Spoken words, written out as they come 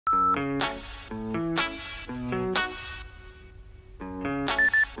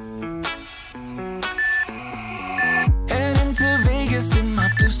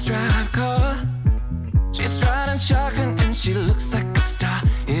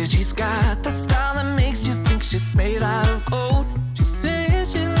she's made out of gold. She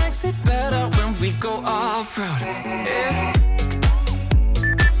says she likes it better when we go off-road. Yeah.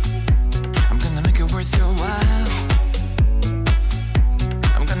 I'm gonna make it worth your while.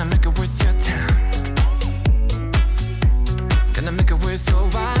 I'm gonna make it worth your time. Gonna make it worth your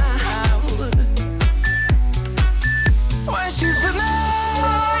while. When she's with me,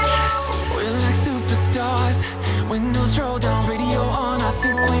 we're like superstars. Windows roll down, radio on. I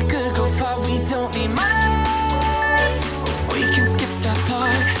think we could go far. We don't need money. We can skip that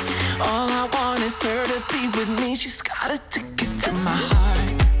part. All I want is her to be with me. She's got a ticket to my heart.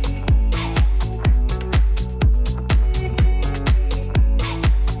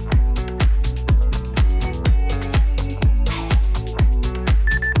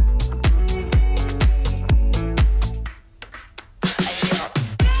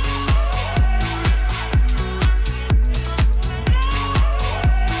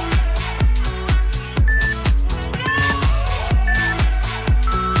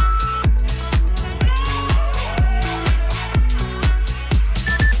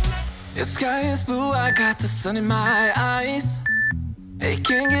 The sky is blue, I got the sun in my eyes. It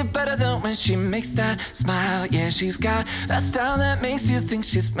can't get better than when she makes that smile. Yeah, she's got that style that makes you think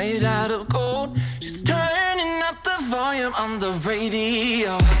she's made out of gold. She's turning up the volume on the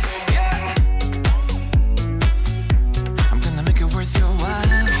radio. Yeah. I'm gonna make it worth your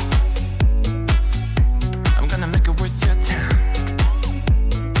while. I'm gonna make it worth your time.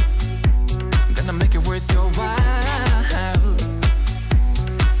 I'm gonna make it worth your while.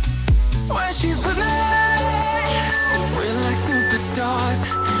 When she's with me, we're like superstars.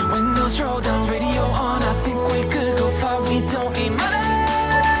 Windows roll down, radio on. I think we could go far. We don't need money.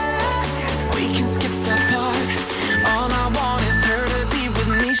 We can skip that part. All I want is her to be with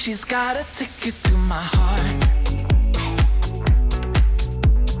me. She's got a ticket to my heart.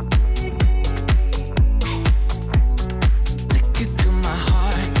 Ticket to my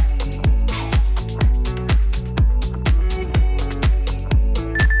heart.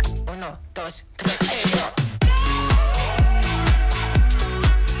 Uno, dos, tres, yo.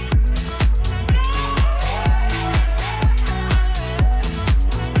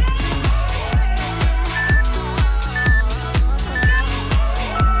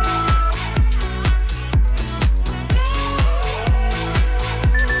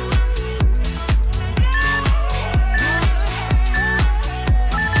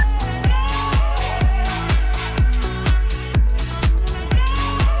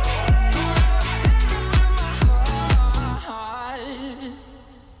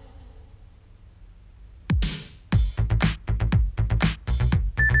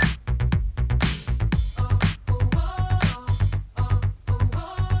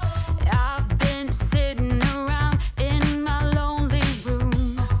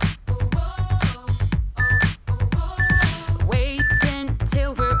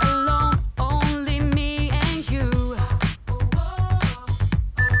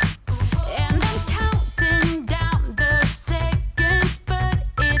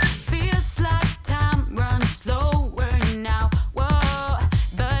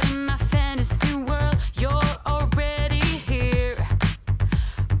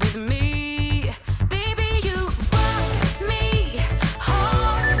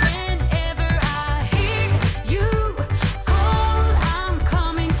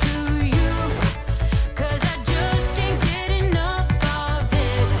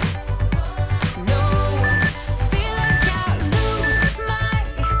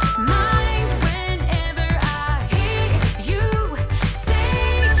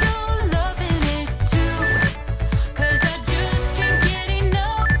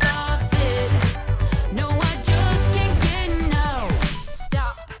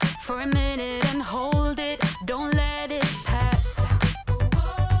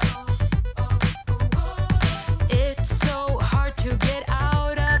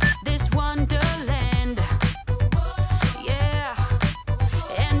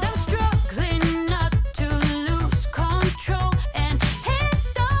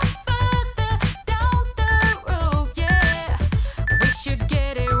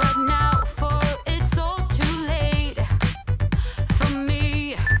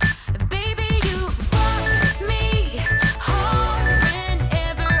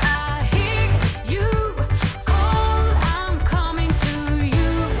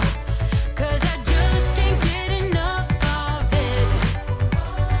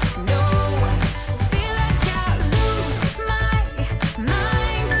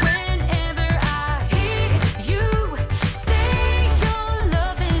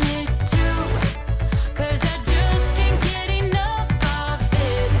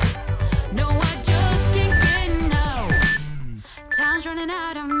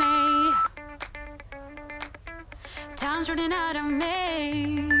 time's running out of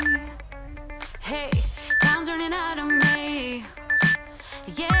me. Hey, time's running out of me.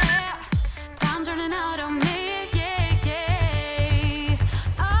 Yeah, time's running out of me. Yeah, yeah.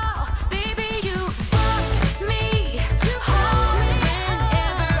 Oh, baby, you fuck me home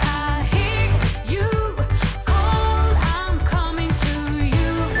whenever I hear you call. I'm coming to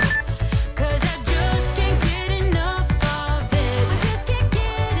you, 'cause I just can't get enough of it. I just can't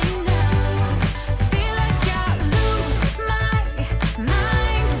get enough. Feel like I lose my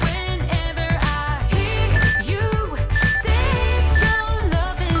mind whenever I hear you say you're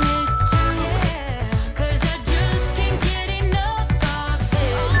loving it too. 'Cause I just can't get enough of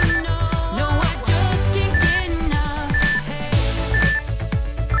it. Oh no, no, I just can't get enough. Hey,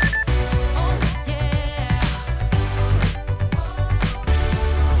 oh yeah.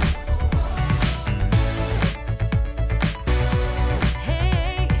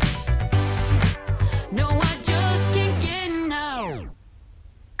 Hey, no, I just can't get enough.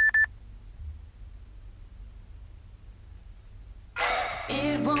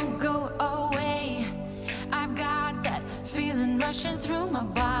 It won't go away. I've got that feeling rushing through my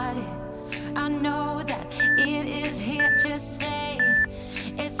body. I know that it is here to stay.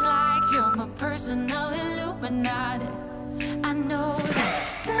 It's like you're my personal Illuminati. I know that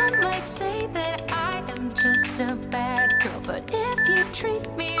some might say that I am just a bad girl, but if you treat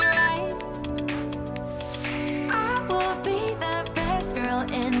me right, I will be the best girl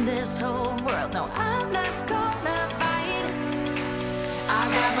in this whole world. No, I'm not gonna bite.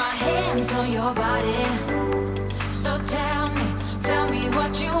 I've got my hands on your body. So tell me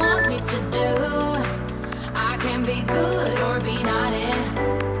what you want me to do. I can be good or be naughty,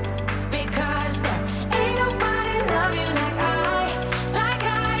 because there ain't nobody love you like I do. Like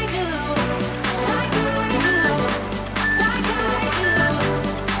I do. Like I do. Like I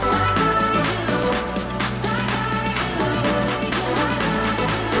do. Like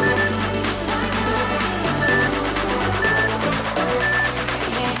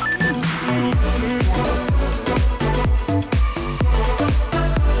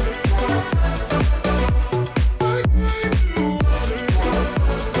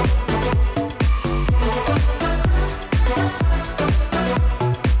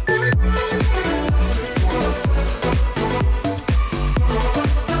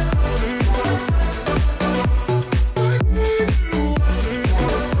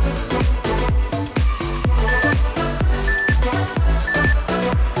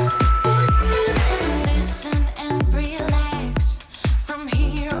listen and relax. From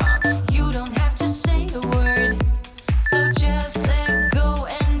here on, you don't have to say a word. So just let go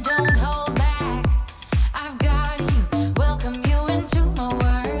and don't hold back. I've got you, welcome you into my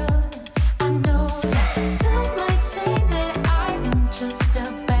world. I know that some might say that I am just a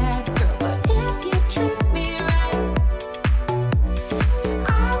bad girl, but if you treat me right,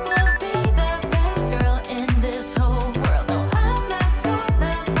 I will be the best girl in this whole world. No, I'm not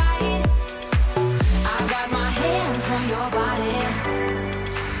gonna bite. I've got my hands on your body.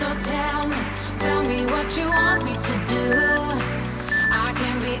 So tell me what you want me to do. I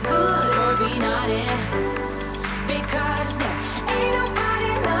can be good or be naughty, because there ain't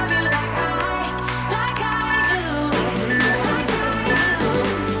nobody love you like I do. Like I do. Like I do.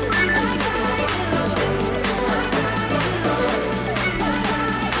 Like I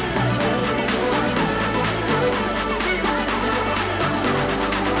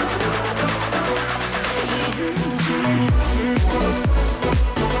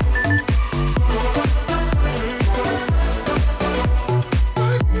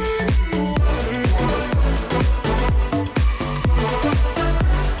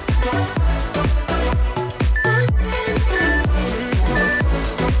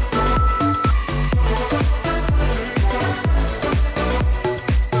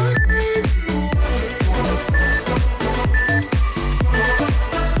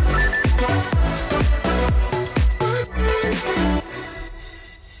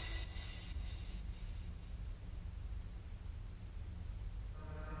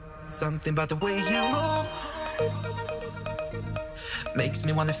Something about the way you move makes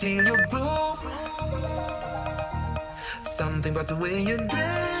me wanna feel your groove. Something about the way you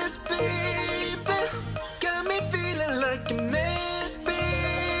dress